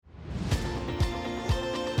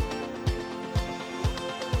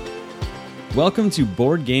Welcome to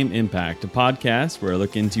Board Game Impact, a podcast where I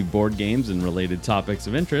look into board games and related topics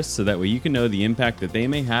of interest so that way you can know the impact that they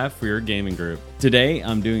may have for your gaming group. Today,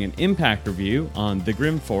 I'm doing an impact review on The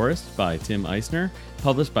Grim Forest by Tim Eisner,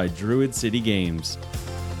 published by Druid City Games.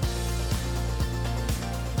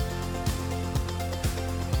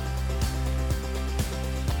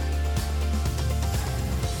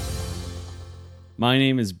 My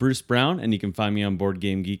name is Bruce Brown, and you can find me on Board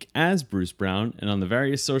Game Geek as Bruce Brown and on the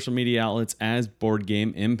various social media outlets as Board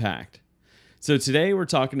Game Impact. So today we're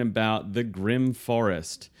talking about The Grim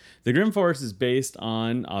Forest. The Grim Forest is based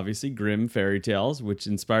on, obviously, Grimm fairy tales, which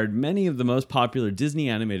inspired many of the most popular Disney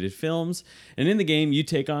animated films. And in the game, you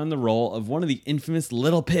take on the role of one of the infamous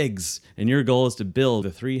little pigs, and your goal is to build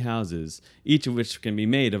the 3 houses, each of which can be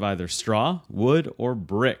made of either straw, wood, or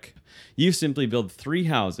brick. You simply build 3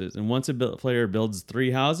 houses, and once a player builds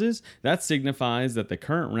 3 houses, that signifies that the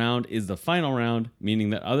current round is the final round,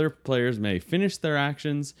 meaning that other players may finish their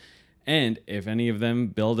actions, and if any of them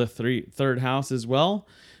build a third house as well,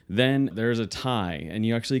 then there's a tie, and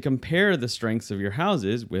you actually compare the strengths of your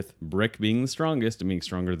houses, with brick being the strongest and being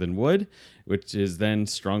stronger than wood, which is then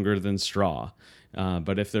stronger than straw.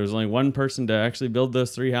 But if there's only one person to actually build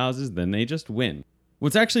those 3 houses, then they just win.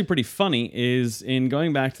 What's actually pretty funny is, in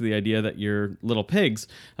going back to the idea that you're little pigs,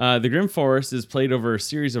 the Grim Forest is played over a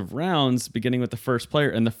series of rounds, beginning with the first player,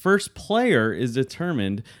 and the first player is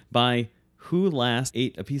determined by who last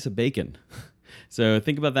ate a piece of bacon. So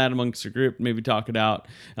think about that amongst your group, maybe talk it out.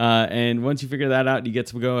 And once you figure that out, you get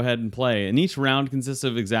to go ahead and play. And each round consists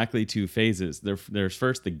of exactly 2 phases. There's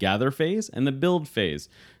first the gather phase and the build phase.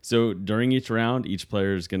 So during each round, each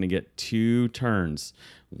player is going to get 2 turns.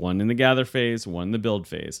 One in the gather phase, one in the build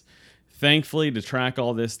phase. Thankfully, to track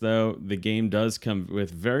all this, though, the game does come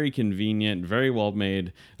with very convenient, very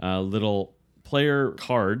well-made little player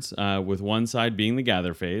cards, with one side being the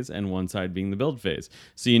gather phase and one side being the build phase.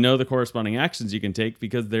 So you know the corresponding actions you can take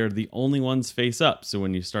because they're the only ones face up. So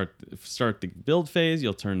when you start the build phase,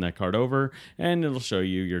 you'll turn that card over and it'll show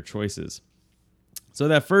you your choices. So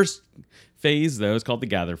that first phase, though, is called the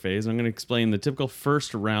gather phase. I'm going to explain the typical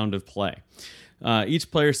first round of play. Each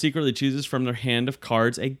player secretly chooses from their hand of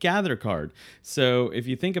cards a gather card. So if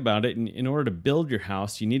you think about it, in order to build your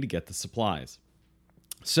house, you need to get the supplies.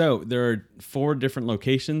 So there are 4 different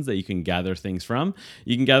locations that you can gather things from.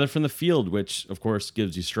 You can gather from the field, which of course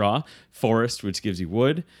gives you straw, forest, which gives you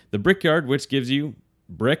wood, the brickyard, which gives you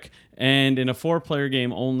brick, and in a 4-player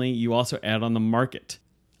game only, you also add on the market.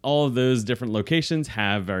 All of those different locations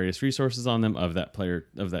have various resources on them of that player,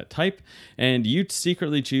 of that type, and you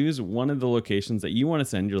secretly choose one of the locations that you want to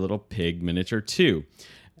send your little pig miniature to.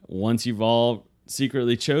 Once you've all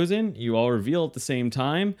secretly chosen, you all reveal at the same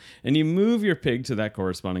time, and you move your pig to that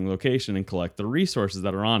corresponding location and collect the resources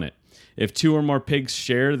that are on it. If 2 or more pigs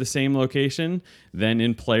share the same location, then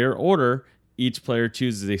in player order, each player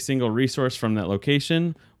chooses a single resource from that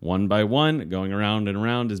location, one by one, going around and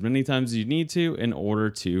around as many times as you need to in order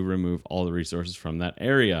to remove all the resources from that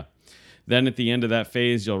area. Then at the end of that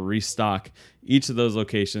phase, you'll restock each of those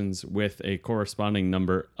locations with a corresponding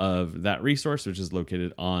number of that resource, which is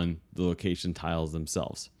located on the location tiles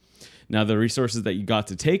themselves. Now, the resources that you got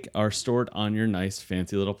to take are stored on your nice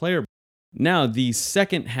fancy little player. Now, the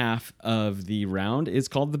second half of the round is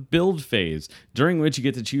called the build phase, during which you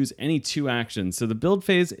get to choose any 2 actions. So the build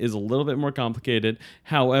phase is a little bit more complicated.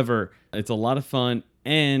 However, it's a lot of fun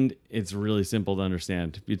and it's really simple to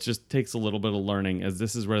understand. It just takes a little bit of learning, as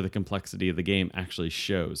this is where the complexity of the game actually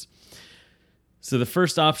shows. So the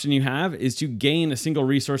first option you have is to gain a single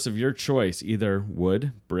resource of your choice, either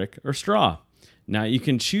wood, brick, or straw. Now, you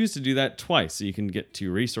can choose to do that twice, so you can get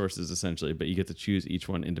 2 resources essentially, but you get to choose each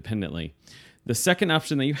one independently. The second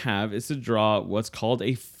option that you have is to draw what's called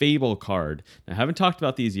a fable card. Now, I haven't talked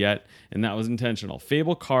about these yet, and that was intentional.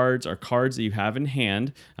 Fable cards are cards that you have in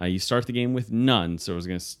hand. You start the game with none, so I was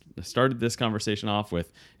going to start this conversation off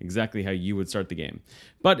with exactly how you would start the game.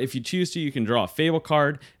 But if you choose to, you can draw a fable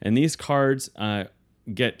card, and these cards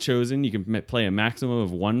get chosen. You can play a maximum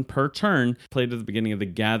of 1 per turn, played at the beginning of the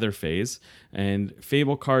gather phase, and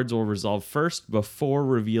fable cards will resolve first before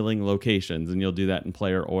revealing locations, and you'll do that in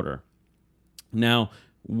player order. Now,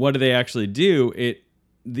 what do they actually do?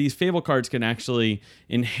 These fable cards can actually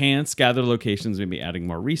enhance gather locations, maybe adding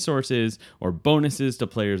more resources or bonuses to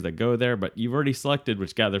players that go there, but you've already selected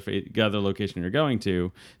which gather location you're going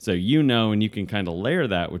to, so you know, and you can kind of layer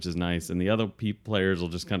that, which is nice, and the other players will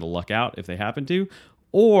just kind of luck out if they happen to,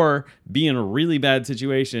 or be in a really bad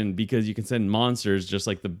situation because you can send monsters just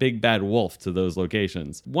like the big bad wolf to those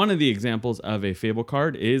locations. One of the examples of a Fable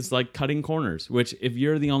card is like cutting corners, which if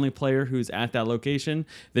you're the only player who's at that location,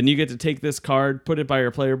 then you get to take this card, put it by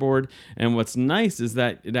your player board, and what's nice is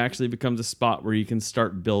that it actually becomes a spot where you can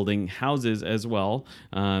start building houses as well,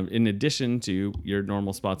 in addition to your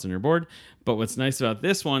normal spots on your board. But what's nice about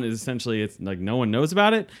this one is essentially it's like no one knows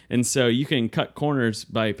about it, and so you can cut corners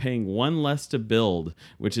by paying one less to build,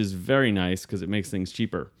 which is very nice because it makes things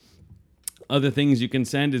cheaper. Other things you can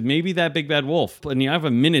send is maybe that big bad wolf, and you have a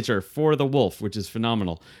miniature for the wolf, which is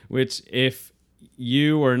phenomenal, which if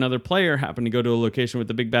you or another player happen to go to a location with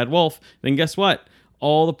the big bad wolf, then guess what?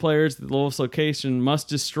 All the players at the wolf's location must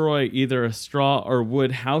destroy either a straw or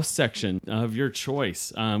wood house section of your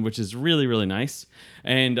choice, which is really, really nice.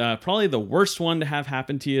 And probably the worst one to have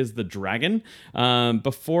happen to you is the dragon.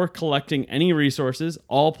 Before collecting any resources,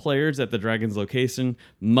 all players at the dragon's location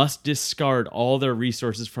must discard all their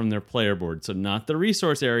resources from their player board. So not the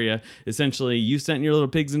resource area. Essentially, you sent your little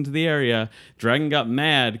pigs into the area. Dragon got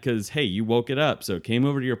mad because, hey, you woke it up. So it came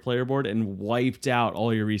over to your player board and wiped out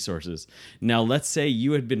all your resources. Now, let's say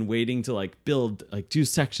you had been waiting to build 2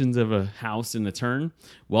 sections of a house in a turn.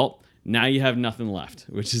 Well, now you have nothing left,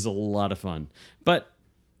 which is a lot of fun. But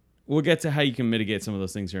we'll get to how you can mitigate some of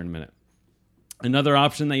those things here in a minute. Another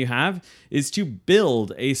option that you have is to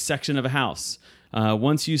build a section of a house.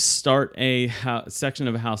 Once you start a section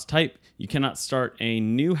of a house type, you cannot start a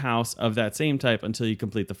new house of that same type until you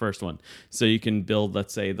complete the first one. So you can build,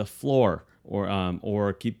 let's say, the floor,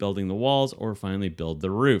 or keep building the walls, or finally build the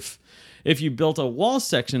roof. If you built a wall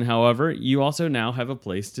section, however, you also now have a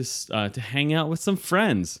place to hang out with some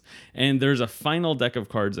friends. And there's a final deck of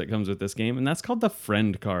cards that comes with this game, and that's called the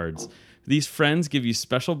friend cards. These friends give you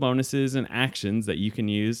special bonuses and actions that you can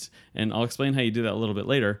use, and I'll explain how you do that a little bit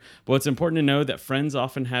later. But it's important to know that friends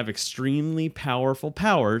often have extremely powerful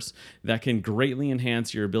powers that can greatly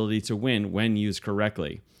enhance your ability to win when used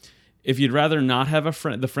correctly. If you'd rather not have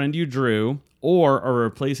the friend you drew, or are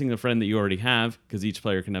replacing the friend that you already have, because each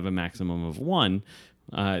player can have a maximum of 1,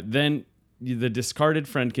 then the discarded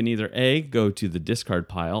friend can either A, go to the discard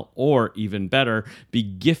pile, or even better, be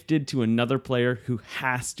gifted to another player who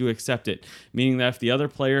has to accept it. Meaning that if the other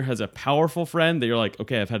player has a powerful friend that you're like,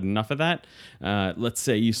 okay, I've had enough of that. Let's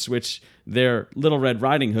say you switch their Little Red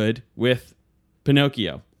Riding Hood with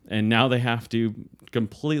Pinocchio, and now they have to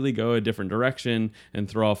completely go a different direction and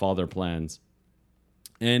throw off all their plans.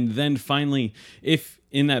 And then finally, if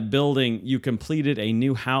in that building you completed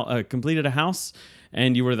a house,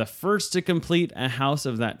 and you were the first to complete a house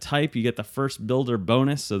of that type, you get the first builder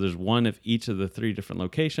bonus. So there's one of each of the 3 different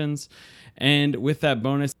locations. And with that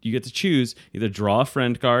bonus, you get to choose either draw a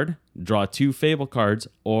friend card, draw 2 Fable cards,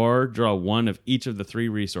 or draw one of each of the 3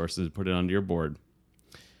 resources and put it onto your board.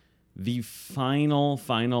 The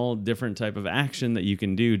final different type of action that you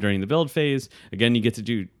can do during the build phase. Again, you get to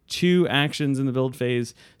do 2 actions in the build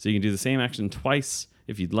phase, so you can do the same action twice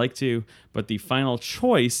if you'd like to, but the final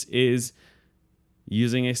choice is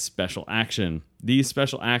using a special action. These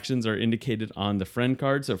special actions are indicated on the friend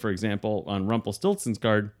card. So for example, on Rumpelstiltskin's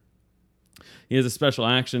card, he has a special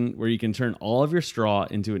action where you can turn all of your straw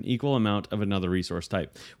into an equal amount of another resource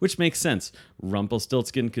type, which makes sense.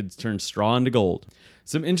 Rumpelstiltskin could turn straw into gold.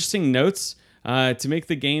 Some interesting notes. To make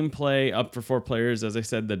the gameplay up for 4 players, as I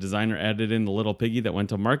said, the designer added in the little piggy that went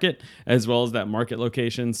to market, as well as that market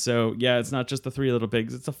location. So yeah, it's not just the 3 little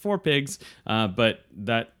pigs, it's the 4 pigs, but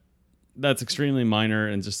that's extremely minor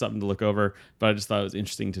and just something to look over, but I just thought it was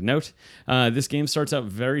interesting to note. This game starts out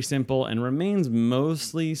very simple and remains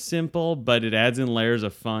mostly simple, but it adds in layers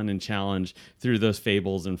of fun and challenge through those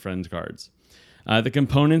fables and friend cards. The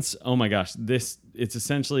components, oh my gosh, it's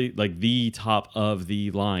essentially like the top of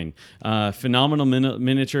the line. Phenomenal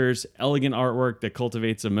miniatures, elegant artwork that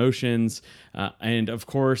cultivates emotions, and of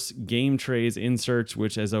course, game trays inserts,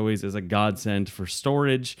 which as always is a godsend for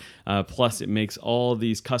storage. Plus, it makes all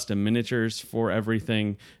these custom miniatures for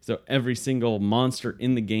everything. So every single monster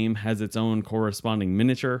in the game has its own corresponding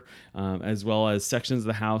miniature, as well as sections of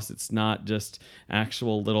the house. It's not just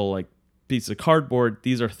actual little pieces of cardboard.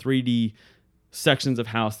 These are 3D sections of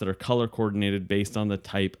house that are color coordinated based on the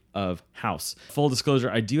type of house. Full disclosure,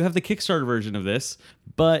 I do have the Kickstarter version of this,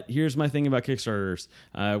 but here's my thing about Kickstarters.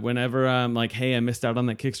 Whenever I'm like, hey, I missed out on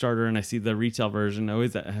that Kickstarter and I see the retail version, I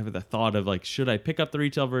always have the thought of should I pick up the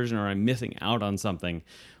retail version or I'm missing out on something?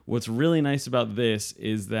 What's really nice about this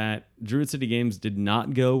is that Druid City Games did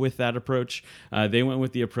not go with that approach. They went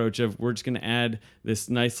with the approach of we're just going to add this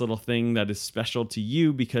nice little thing that is special to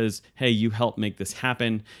you because, hey, you helped make this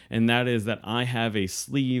happen. And that is that I have a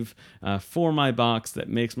sleeve for my box that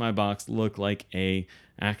makes my box look like a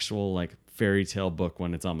actual like fairy tale book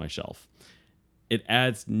when it's on my shelf. It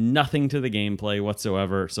adds nothing to the gameplay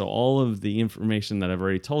whatsoever. So all of the information that I've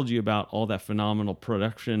already told you about, all that phenomenal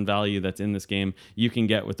production value that's in this game, you can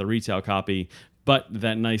get with the retail copy. But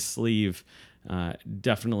that nice sleeve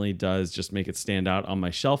definitely does just make it stand out on my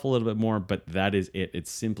shelf a little bit more. But that is it.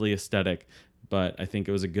 It's simply aesthetic. But I think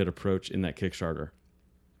it was a good approach in that Kickstarter.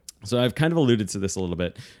 So I've kind of alluded to this a little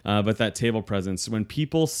bit, but that table presence, when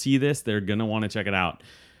people see this, they're going to want to check it out.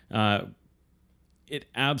 It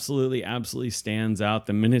absolutely stands out.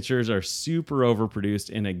 The miniatures are super overproduced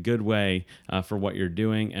in a good way for what you're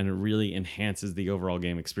doing, and it really enhances the overall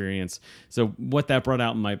game experience. So what that brought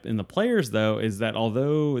out in the players, though, is that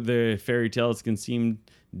although the fairy tales can seem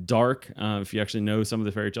dark, if you actually know some of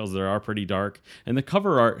the fairy tales, they are pretty dark, and the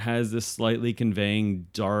cover art has this slightly conveying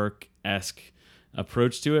dark-esque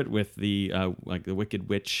approach to it, with the like the Wicked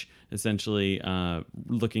Witch essentially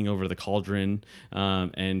looking over the cauldron,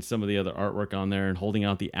 and some of the other artwork on there, and holding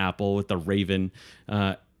out the apple with the raven.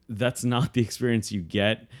 That's not the experience you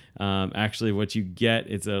get. Actually, what you get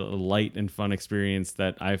is a light and fun experience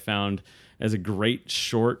that I found as a great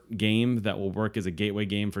short game that will work as a gateway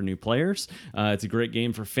game for new players. It's a great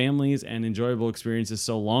game for families and enjoyable experiences,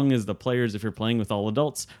 so long as the players, if you're playing with all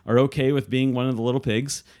adults, are okay with being one of the little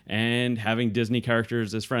pigs and having Disney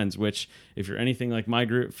characters as friends, which, if you're anything like my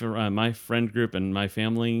group, for my friend group and my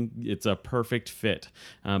family, it's a perfect fit.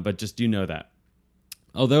 But just do know that.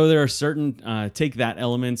 Although there are certain take that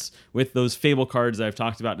elements with those Fable cards that I've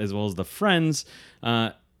talked about, as well as the friends,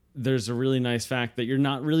 there's a really nice fact that you're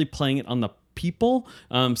not really playing it on the people.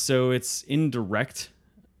 So it's indirect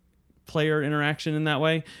player interaction in that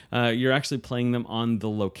way. You're actually playing them on the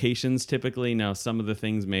locations typically. Now, some of the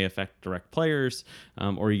things may affect direct players,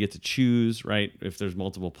 or you get to choose, right? If there's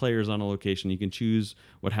multiple players on a location, you can choose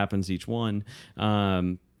what happens each one.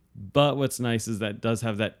 But what's nice is that it does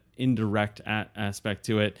have that indirect aspect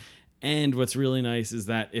to it. And what's really nice is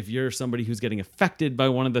that if you're somebody who's getting affected by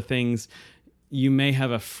one of the things, you may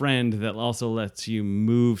have a friend that also lets you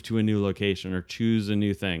move to a new location or choose a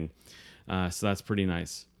new thing. So that's pretty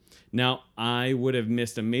nice. Now, I would have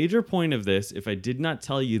missed a major point of this if I did not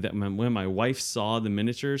tell you that when my wife saw the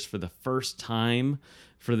miniatures for the first time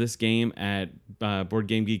for this game at Board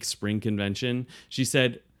Game Geek Spring Convention, she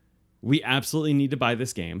said, "We absolutely need to buy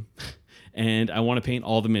this game, and I want to paint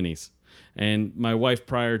all the minis." And my wife,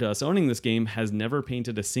 prior to us owning this game, has never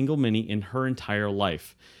painted a single mini in her entire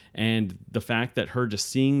life. And the fact that her just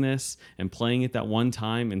seeing this and playing it that one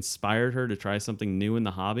time inspired her to try something new in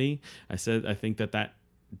the hobby. I think that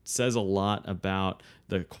says a lot about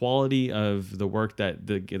the quality of the work that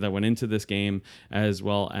went into this game, as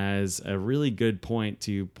well as a really good point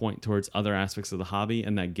towards other aspects of the hobby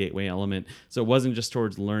and that gateway element. So it wasn't just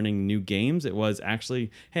towards learning new games. It was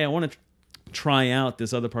actually, hey, I want to try out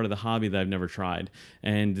this other part of the hobby that I've never tried.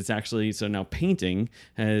 And it's actually, so now painting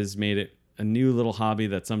has made it a new little hobby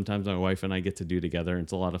that sometimes my wife and I get to do together. And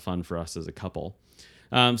it's a lot of fun for us as a couple.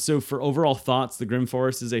 So for overall thoughts, The Grim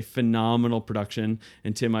Forest is a phenomenal production,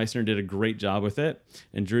 and Tim Eisner did a great job with it.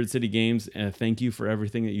 And Druid City Games, thank you for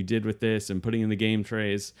everything that you did with this and putting in the game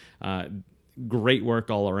trays. Great work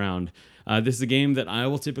all around. This is a game that I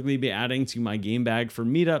will typically be adding to my game bag for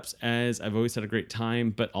meetups, as I've always had a great time,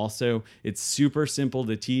 but also it's super simple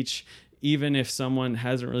to teach. Even if someone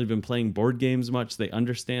hasn't really been playing board games much, they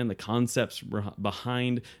understand the concepts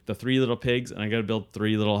behind the three little pigs, and I got to build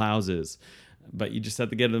three little houses. But you just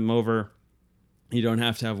have to get them over. You don't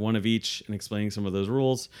have to have one of each, and explaining some of those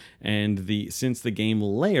rules. And since the game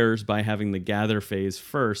layers by having the gather phase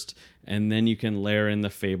first, and then you can layer in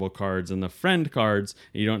the Fable cards and the friend cards.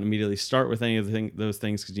 You don't immediately start with any of those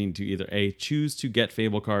things, because you need to either A, choose to get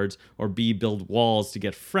Fable cards, or B, build walls to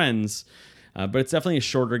get friends. But it's definitely a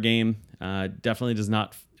shorter game. Definitely it's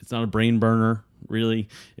not a brain burner, really.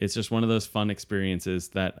 It's just one of those fun experiences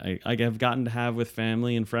that I have gotten to have with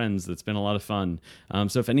family and friends. That's been a lot of fun.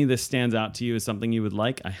 So if any of this stands out to you as something you would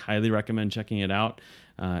like, I highly recommend checking it out.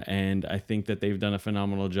 And I think that they've done a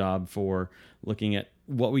phenomenal job for looking at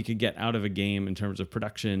what we could get out of a game in terms of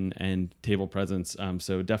production and table presence.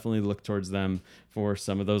 So definitely look towards them for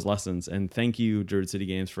some of those lessons. And thank you, Druid City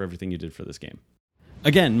Games, for everything you did for this game.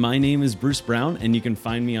 Again, my name is Bruce Brown, and you can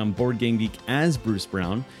find me on Board Game Geek as Bruce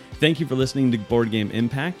Brown. Thank you for listening to Board Game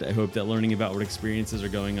Impact. I hope that learning about what experiences are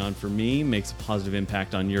going on for me makes a positive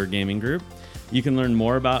impact on your gaming group. You can learn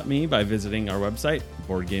more about me by visiting our website,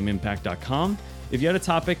 boardgameimpact.com. If you had a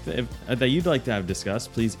topic that you'd like to have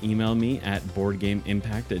discussed, please email me at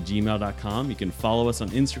boardgameimpact@gmail.com. You can follow us on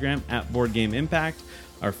Instagram at BoardGameImpact.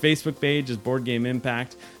 Our Facebook page is Board Game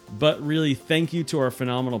Impact. But really, thank you to our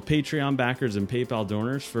phenomenal Patreon backers and PayPal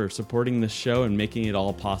donors for supporting this show and making it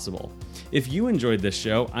all possible. If you enjoyed this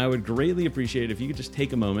show, I would greatly appreciate it if you could just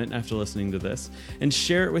take a moment after listening to this and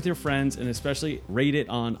share it with your friends, and especially rate it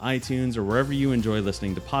on iTunes or wherever you enjoy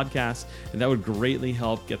listening to podcasts. And that would greatly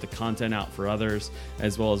help get the content out for others,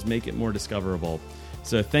 as well as make it more discoverable.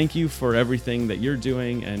 So thank you for everything that you're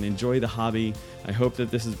doing, and enjoy the hobby. I hope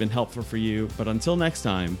that this has been helpful for you. But until next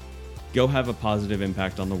time, go have a positive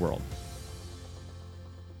impact on the world.